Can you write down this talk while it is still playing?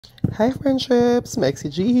Hi friendships,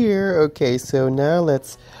 Maxi G here. Okay, so now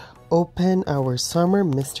let's open our summer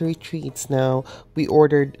mystery treats. Now we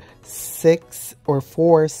ordered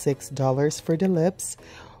four $6 for the lips,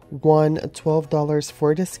 one $12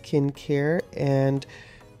 for the skincare, and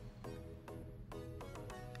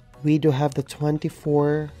we do have the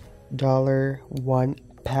 $24 one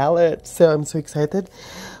palette. So I'm so excited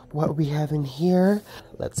what we have in here.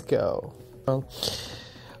 Let's go.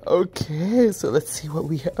 Okay, so let's see what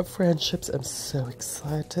we have, friendships. I'm so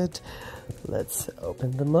excited. Let's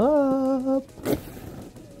open them up.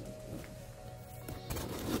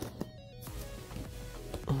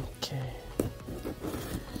 Okay.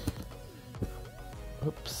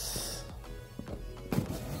 Oops.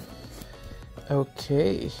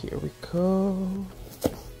 Okay, here we go.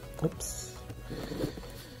 Oops.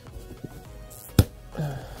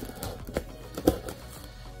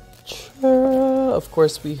 Of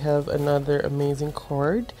course, we have another amazing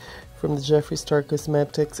card from the Jeffree Star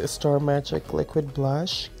Cosmetics Star Magic Liquid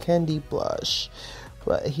Blush, Candy Blush.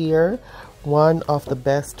 Right here, one of the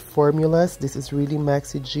best formulas. This is really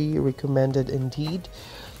Maxi G recommended indeed.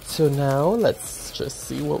 So now, let's just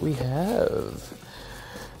see what we have.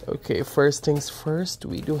 Okay, first things first,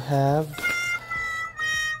 we do have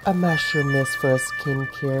a mushroom mist for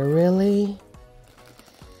skincare. Really?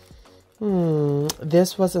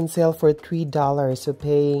 This was on sale for $3, so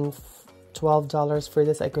paying $12 for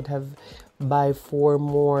this, I could have buy 4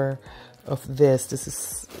 more of this. This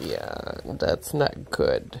is, yeah, that's not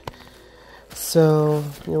good. So,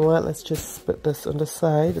 you know what, let's just put this on the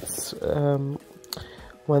side. It's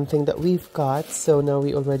one thing that we've got. So now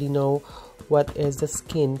we already know what is the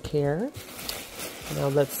skincare. Now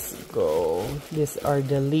let's go. These are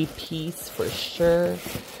the lippies for sure.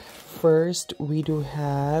 First, we do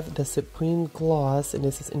have the Supreme Gloss, and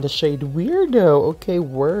this is in the shade Weirdo. Okay,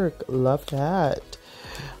 work. Love that.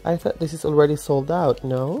 I thought this is already sold out,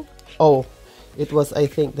 no? Oh, it was, I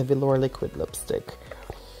think, the Velour Liquid Lipstick.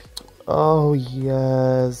 Oh,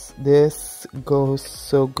 yes. This goes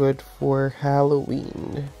so good for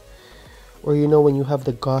Halloween. Or, you know, when you have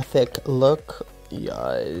the gothic look.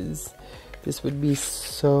 Yes. This would be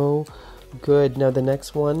so good. Now, the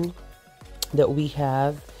next one that we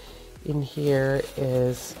have in here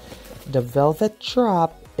is the Velvet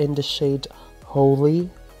Drop in the shade Holy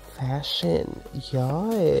Fashion.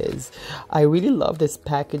 Yes, I really love this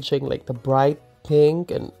packaging, like the bright pink,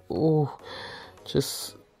 and oh,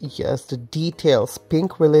 just yes, the details.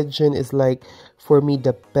 Pink Religion is like, for me,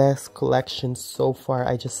 the best collection so far.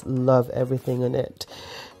 I just love everything in it,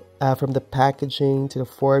 from the packaging to the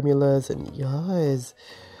formulas, and yes.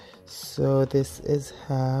 So this is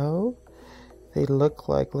how they look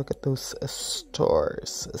like. Look at those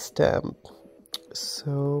stars, stamp.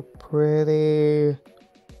 So pretty.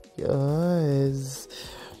 Yes.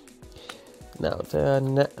 Now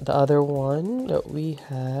the other one that we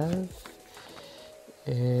have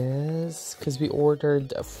is, because we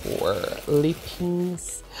ordered 4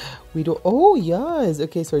 lippings. We do, oh yes,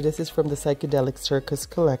 okay, so this is from the Psychedelic Circus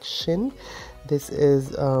collection. This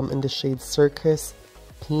is in the shade Circus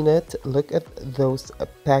Peanut. Look at those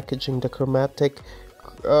packaging, the chromatic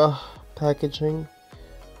packaging.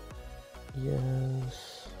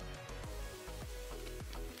 Yes.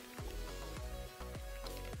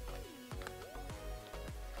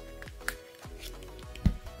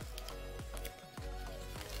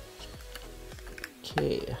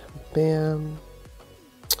 Okay, bam.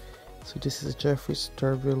 So this is Jeffree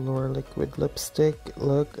Star Velour Liquid Lipstick.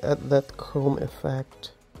 Look at that chrome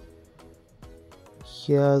effect.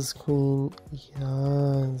 Yes, queen.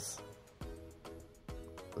 Yes.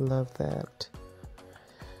 Love that.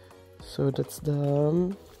 So that's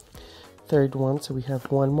the third one. So we have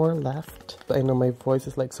one more left. I know my voice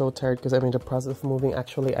is like so tired because I'm in the process of moving.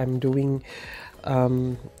 Actually, I'm doing,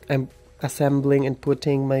 I'm assembling and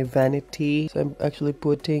putting my vanity. So I'm actually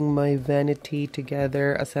putting my vanity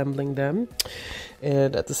together, assembling them.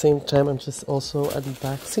 And at the same time, I'm just also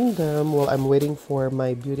unboxing them while I'm waiting for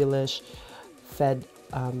my Beautylish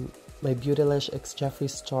my Beautylish X Jeffree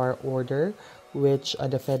Star order, which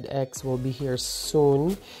the FedEx will be here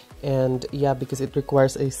soon. And yeah, because it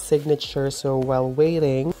requires a signature, so while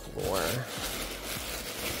waiting for,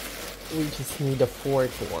 we just need the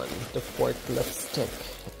 4th one, the 4th lipstick,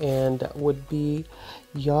 and that would be,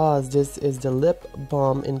 yes, this is the lip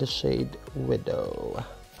balm in the shade Widow.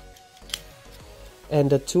 And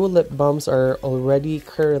the 2 lip balms are already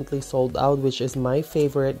currently sold out, which is my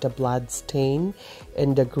favorite, the Blood Stain,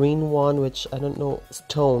 and the green one, which I don't know,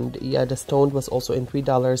 Stoned. Yeah, the Stoned was also in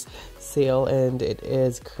 $3 sale, and it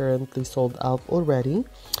is currently sold out already.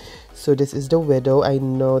 So this is the Widow. I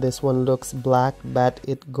know this one looks black, but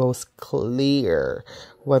it goes clear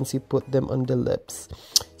once you put them on the lips.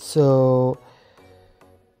 So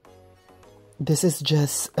this is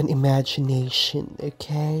just an imagination,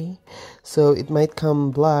 okay? So it might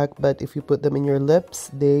come black, but if you put them in your lips,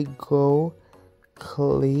 they go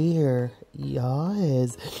clear.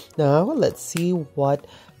 Yes. Now let's see what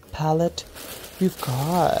palette we've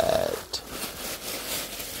got.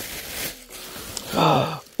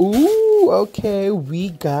 Ooh, okay, we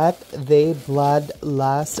got the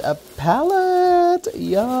Bloodlust palette.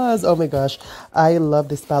 Yes, oh my gosh, I love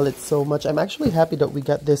this palette so much. I'm actually happy that we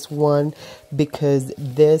got this one because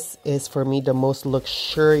this is for me the most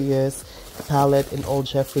luxurious palette in all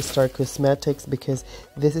Jeffree Star Cosmetics, because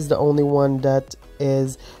this is the only one that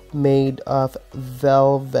is made of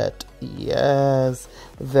velvet. Yes,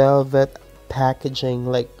 velvet packaging,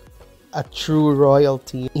 like a true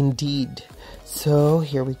royalty indeed. So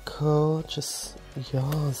here we go. Just,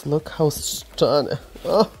 yes, look how stunning.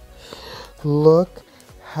 Oh, look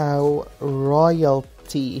how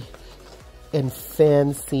royalty and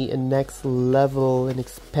fancy and next level and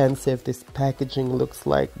expensive this packaging looks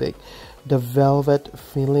like. The velvet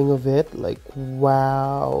feeling of it, like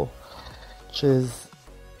wow. Just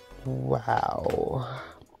wow.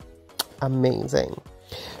 Amazing.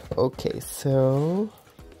 Okay, so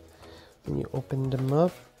when you open them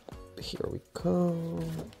up, here we go.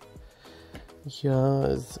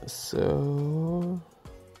 Yes, so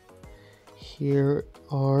here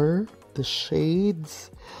are the shades.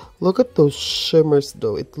 Look at those shimmers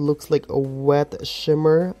though. It looks like a wet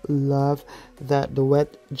shimmer. Love that, the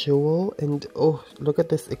wet jewel. And oh, look at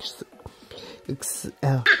this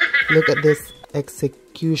look at this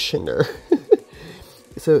executioner.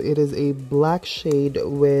 So it is a black shade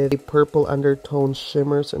with a purple undertone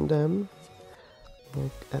shimmers in them.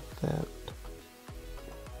 Look at that.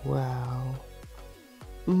 Wow.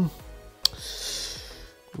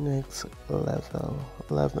 Next level.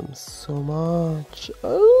 Love them so much.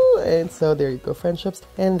 Oh, and so there you go, friendships.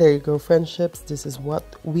 And there you go, friendships. This is what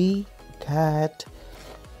we got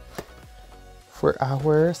for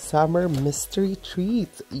our summer mystery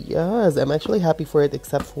treats. Yes, I'm actually happy for it,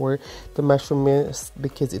 except for the mushroom mist,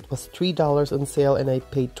 because it was $3 on sale and I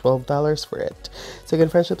paid $12 for it. So again,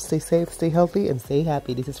 friendships, stay safe, stay healthy, and stay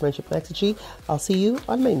happy. This is Friendship Maxi G. I'll see you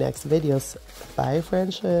on my next videos. Bye,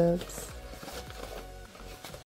 friendships.